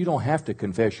Christ that you don't have to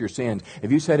confess your sins.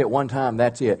 If you said it one time,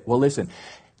 that's it. Well, listen,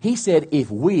 he said if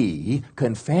we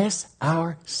confess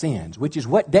our sins, which is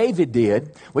what David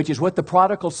did, which is what the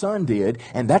prodigal son did,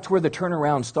 and that's where the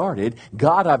turnaround started.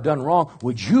 God, I've done wrong.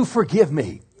 Would you forgive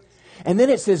me? And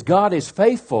then it says God is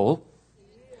faithful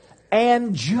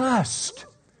and just.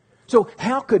 So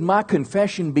how could my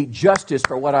confession be justice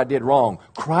for what I did wrong?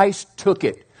 Christ took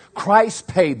it. Christ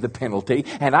paid the penalty,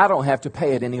 and I don't have to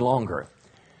pay it any longer.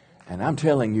 And I'm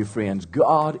telling you, friends,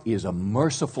 God is a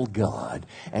merciful God,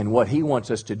 and what He wants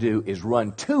us to do is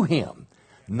run to Him,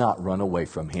 not run away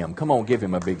from Him. Come on, give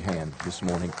Him a big hand this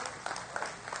morning.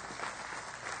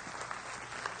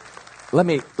 Let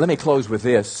me close with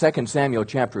this. 2 Samuel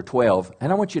chapter 12,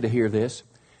 and I want you to hear this,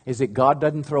 is that God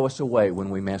doesn't throw us away when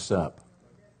we mess up.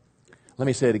 Let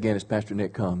me say it again as Pastor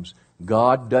Nick comes.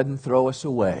 God doesn't throw us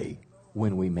away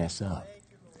when we mess up.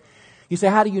 You say,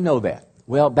 how do you know that?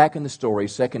 Well, back in the story,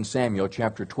 2 Samuel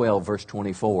chapter 12, verse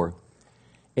 24,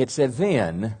 it said,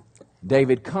 then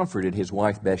David comforted his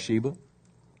wife Bathsheba.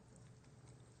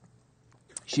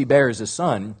 She bears a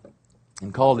son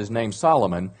and called his name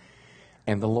Solomon,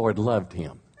 and the Lord loved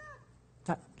him.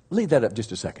 Now, leave that up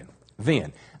just a second.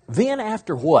 Then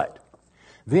after what?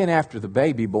 Then after the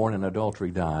baby born in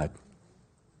adultery died.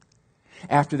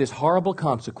 After this horrible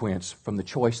consequence from the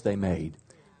choice they made,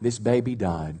 this baby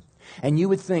died. And you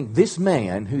would think this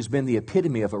man, who's been the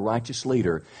epitome of a righteous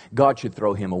leader, God should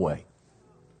throw him away.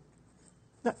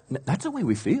 That's the way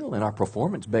we feel in our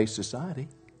performance-based society.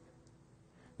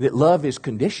 That love is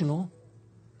conditional.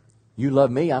 You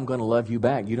love me, I'm going to love you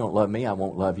back. You don't love me, I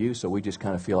won't love you. So we just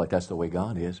kind of feel like that's the way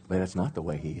God is. But that's not the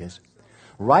way He is.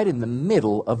 Right in the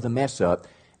middle of the mess up,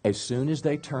 as soon as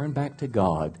they turn back to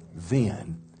God,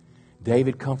 then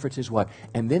David comforts his wife.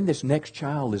 And then this next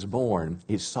child is born,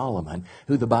 is Solomon,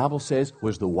 who the Bible says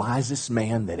was the wisest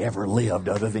man that ever lived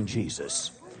other than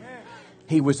Jesus.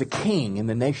 He was a king in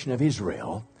the nation of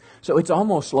Israel. So it's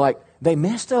almost like they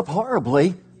messed up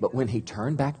horribly, but when he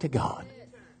turned back to God,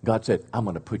 God said, I'm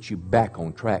going to put you back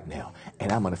on track now,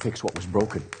 and I'm going to fix what was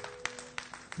broken.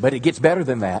 But it gets better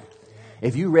than that.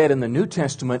 If you read in the New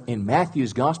Testament, in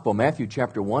Matthew's Gospel, Matthew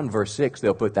chapter 1, verse 6,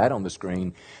 they'll put that on the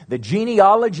screen, the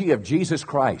genealogy of Jesus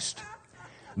Christ.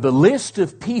 The list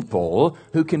of people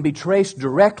who can be traced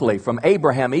directly from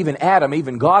Abraham, even Adam,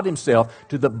 even God Himself,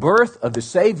 to the birth of the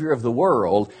Savior of the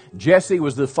world. Jesse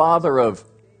was the father of,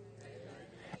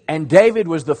 and David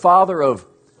was the father of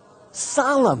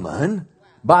Solomon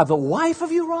by the wife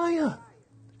of Uriah.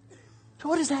 So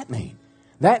what does that mean?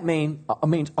 That means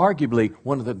arguably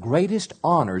one of the greatest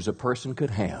honors a person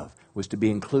could have was to be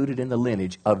included in the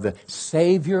lineage of the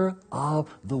Savior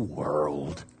of the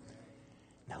world.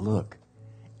 Now look,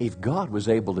 if God was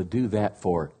able to do that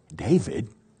for David,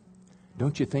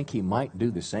 don't you think He might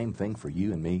do the same thing for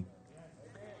you and me?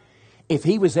 If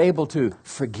He was able to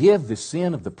forgive the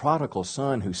sin of the prodigal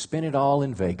son who spent it all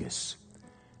in Vegas,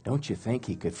 don't you think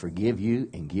He could forgive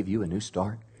you and give you a new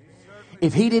start?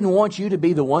 If He didn't want you to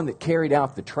be the one that carried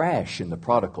out the trash in the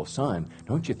prodigal son,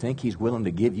 don't you think He's willing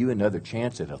to give you another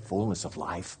chance at a fullness of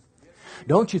life?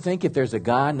 Don't you think if there's a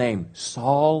guy named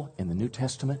Saul in the New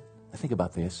Testament, think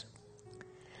about this.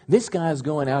 This guy's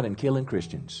going out and killing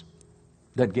Christians.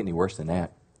 Doesn't get any worse than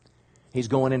that. He's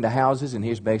going into houses, and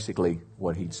here's basically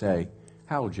what he'd say.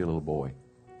 How old's your little boy?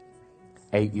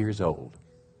 8 years old.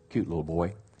 Cute little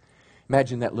boy.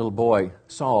 Imagine that little boy,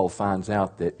 Saul, finds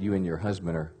out that you and your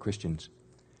husband are Christians.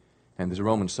 And the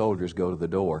Roman soldiers go to the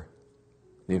door,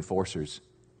 the enforcers.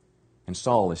 And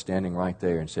Saul is standing right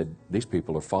there and said, these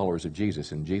people are followers of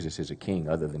Jesus, and Jesus is a king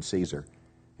other than Caesar.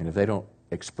 And if they don't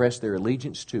express their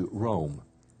allegiance to Rome,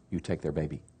 you take their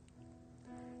baby.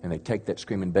 And they take that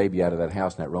screaming baby out of that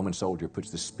house, and that Roman soldier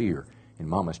puts the spear in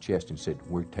Mama's chest and said,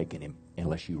 we're taking him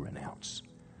unless you renounce.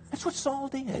 That's what Saul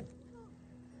did.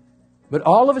 But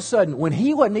all of a sudden, when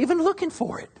he wasn't even looking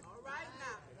for it,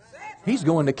 he's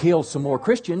going to kill some more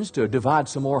Christians to divide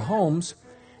some more homes.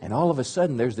 And all of a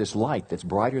sudden, there's this light that's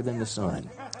brighter than the sun.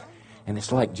 And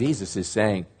it's like Jesus is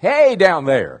saying, hey, down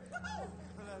there.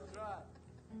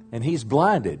 And he's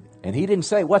blinded. And he didn't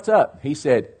say, what's up? He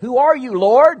said, who are you,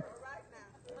 Lord?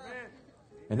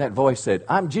 And that voice said,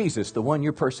 I'm Jesus, the one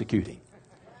you're persecuting.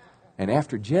 And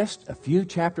after just a few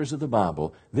chapters of the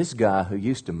Bible, this guy who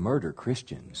used to murder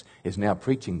Christians is now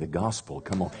preaching the gospel.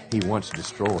 Come on, he once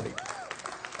destroyed.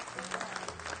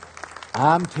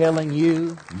 I'm telling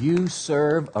you, you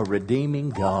serve a redeeming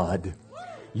God.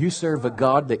 You serve a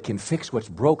God that can fix what's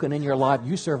broken in your life.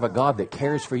 You serve a God that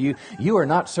cares for you. You are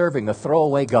not serving a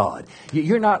throwaway God.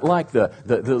 You're not like the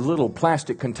little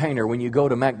plastic container when you go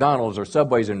to McDonald's or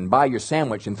Subway's and buy your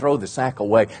sandwich and throw the sack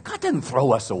away. God doesn't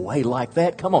throw us away like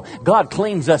that. Come on. God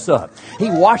cleans us up.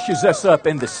 He washes us up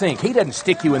in the sink. He doesn't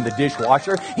stick you in the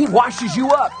dishwasher. He washes you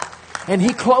up. And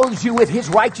He clothes you with His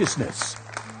righteousness.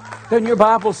 Doesn't your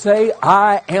Bible say,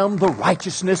 I am the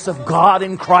righteousness of God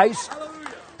in Christ?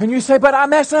 And you say, but I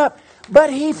mess up.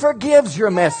 But He forgives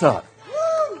your mess up.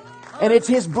 And it's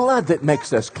His blood that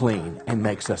makes us clean and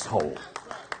makes us whole.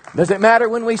 Does it matter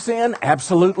when we sin?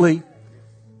 Absolutely.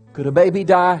 Could a baby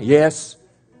die? Yes.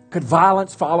 Could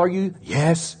violence follow you?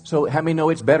 Yes. So how many know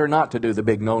it's better not to do the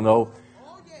big no-no?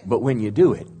 But when you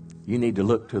do it, you need to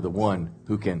look to the one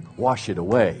who can wash it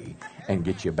away and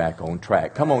get you back on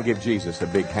track. Come on, give Jesus a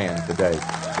big hand today.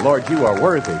 Lord, you are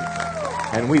worthy.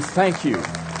 And we thank you.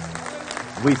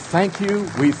 We thank you,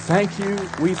 we thank you,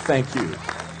 we thank you.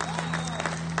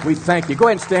 We thank you. Go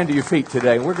ahead and stand to your feet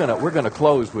today. We're gonna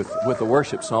close with a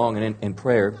worship song and in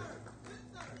prayer.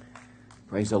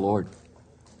 Praise the Lord.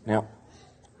 Now,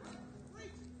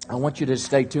 I want you to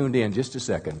stay tuned in just a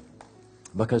second,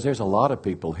 because there's a lot of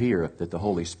people here that the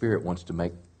Holy Spirit wants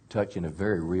to touch in a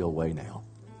very real way now.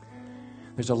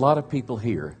 There's a lot of people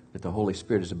here that the Holy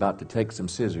Spirit is about to take some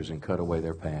scissors and cut away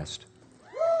their past.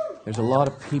 There's a lot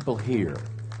of people here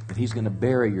that He's going to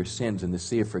bury your sins in the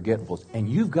sea of forgetfulness. And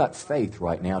you've got faith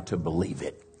right now to believe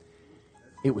it.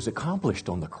 It was accomplished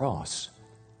on the cross.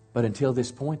 But until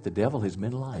this point, the devil has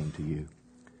been lying to you.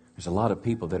 There's a lot of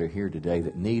people that are here today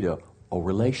that need a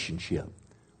relationship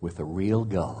with a real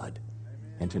God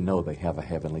and to know they have a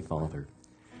Heavenly Father.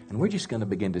 And we're just going to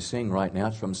begin to sing right now.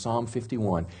 It's from Psalm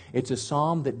 51. It's a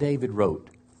psalm that David wrote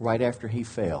right after he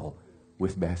fell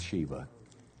with Bathsheba.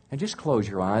 And just close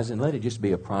your eyes and let it just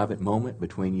be a private moment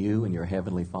between you and your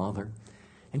Heavenly Father.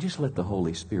 And just let the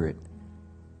Holy Spirit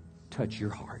touch your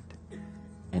heart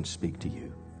and speak to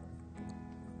you.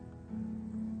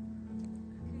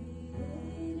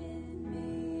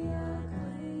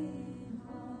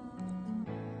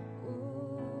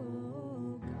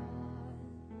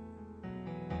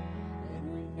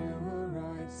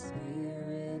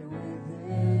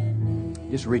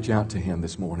 Just reach out to Him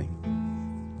this morning.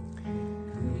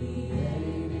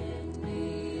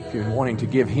 If you're wanting to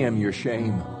give Him your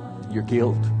shame, your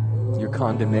guilt, your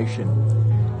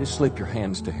condemnation, just slip your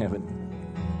hands to heaven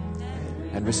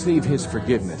and receive His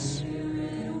forgiveness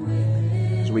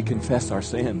as we confess our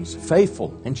sins,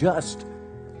 faithful and just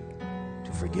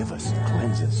to forgive us and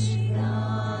cleanse us.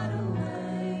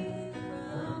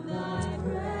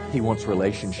 He wants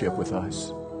relationship with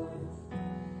us.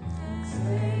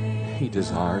 He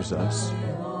desires us.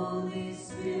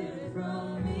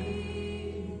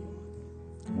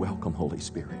 Welcome, Holy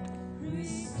Spirit.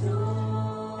 Restore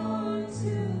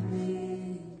to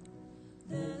me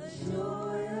the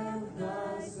joy of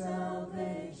thy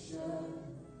salvation,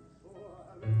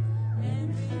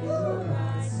 and fill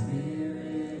my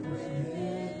spirit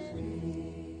within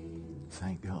me.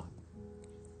 Thank God.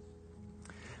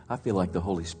 I feel like the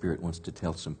Holy Spirit wants to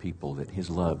tell some people that His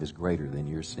love is greater than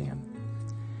your sin.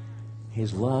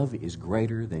 His love is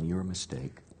greater than your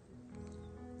mistake.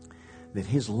 That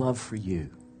His love for you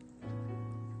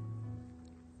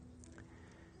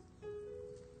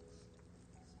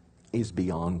is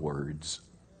beyond words.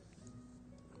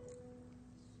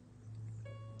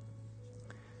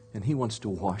 And He wants to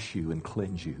wash you and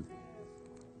cleanse you.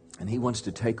 And He wants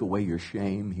to take away your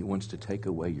shame. He wants to take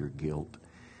away your guilt.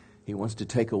 He wants to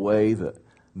take away the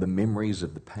memories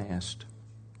of the past.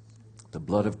 The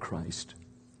blood of Christ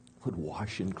would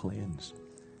wash and cleanse.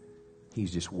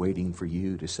 He's just waiting for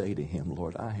you to say to Him,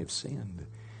 Lord, I have sinned.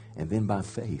 And then by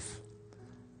faith,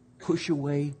 push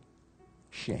away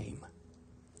shame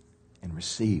and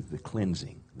receive the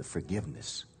cleansing, the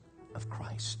forgiveness of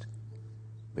Christ.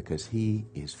 Because He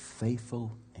is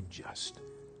faithful and just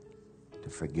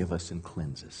to forgive us and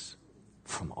cleanse us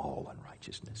from all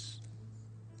unrighteousness.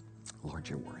 Lord,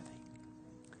 You're worthy.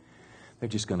 They're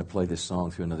just going to play this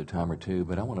song through another time or two,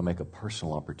 but I want to make a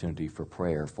personal opportunity for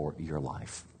prayer for your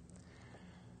life.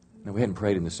 Now, we hadn't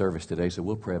prayed in the service today, so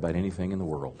we'll pray about anything in the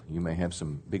world. You may have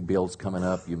some big bills coming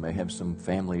up. You may have some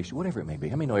family issue, whatever it may be.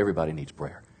 How many know everybody needs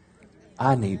prayer?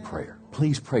 I need prayer.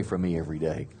 Please pray for me every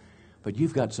day. But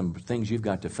you've got some things you've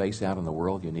got to face out in the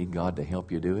world. You need God to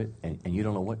help you do it, and you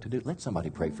don't know what to do. Let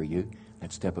somebody pray for you,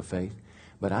 that step of faith.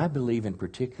 But I believe in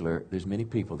particular, there's many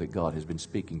people that God has been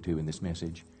speaking to in this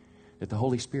message, that the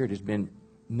Holy Spirit has been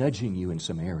nudging you in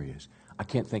some areas. I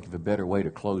can't think of a better way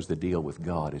to close the deal with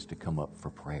God is to come up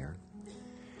for prayer.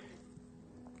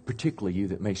 Particularly you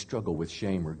that may struggle with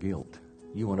shame or guilt.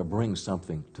 You want to bring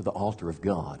something to the altar of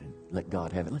God and let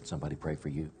God have it. Let somebody pray for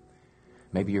you.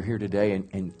 Maybe you're here today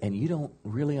and you don't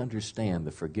really understand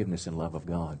the forgiveness and love of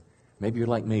God. Maybe you're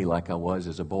like me, like I was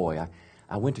as a boy.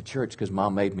 I went to church because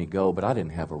Mom made me go, but I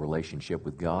didn't have a relationship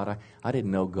with God. I didn't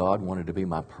know God wanted to be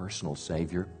my personal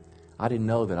Savior. I didn't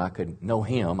know that I could know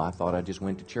Him. I thought I just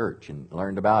went to church and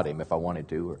learned about Him if I wanted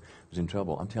to or was in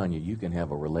trouble. I'm telling you, you can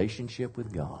have a relationship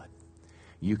with God.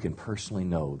 You can personally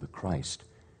know the Christ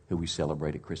who we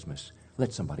celebrate at Christmas.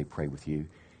 Let somebody pray with you.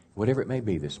 Whatever it may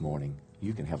be this morning,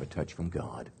 you can have a touch from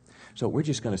God. So we're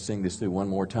just going to sing this through one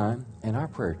more time, and our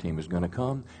prayer team is going to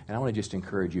come. And I want to just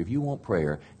encourage you, if you want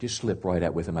prayer, just slip right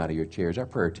out with them out of your chairs. Our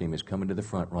prayer team is coming to the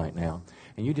front right now.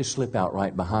 And you just slip out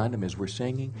right behind them as we're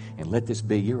singing, and let this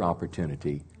be your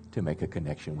opportunity to make a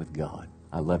connection with God.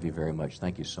 I love you very much.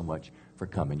 Thank you so much for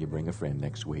coming. You bring a friend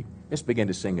next week. Let's begin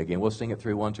to sing again. We'll sing it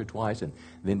through once or twice and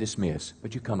then dismiss.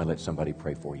 But you come and let somebody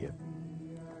pray for you.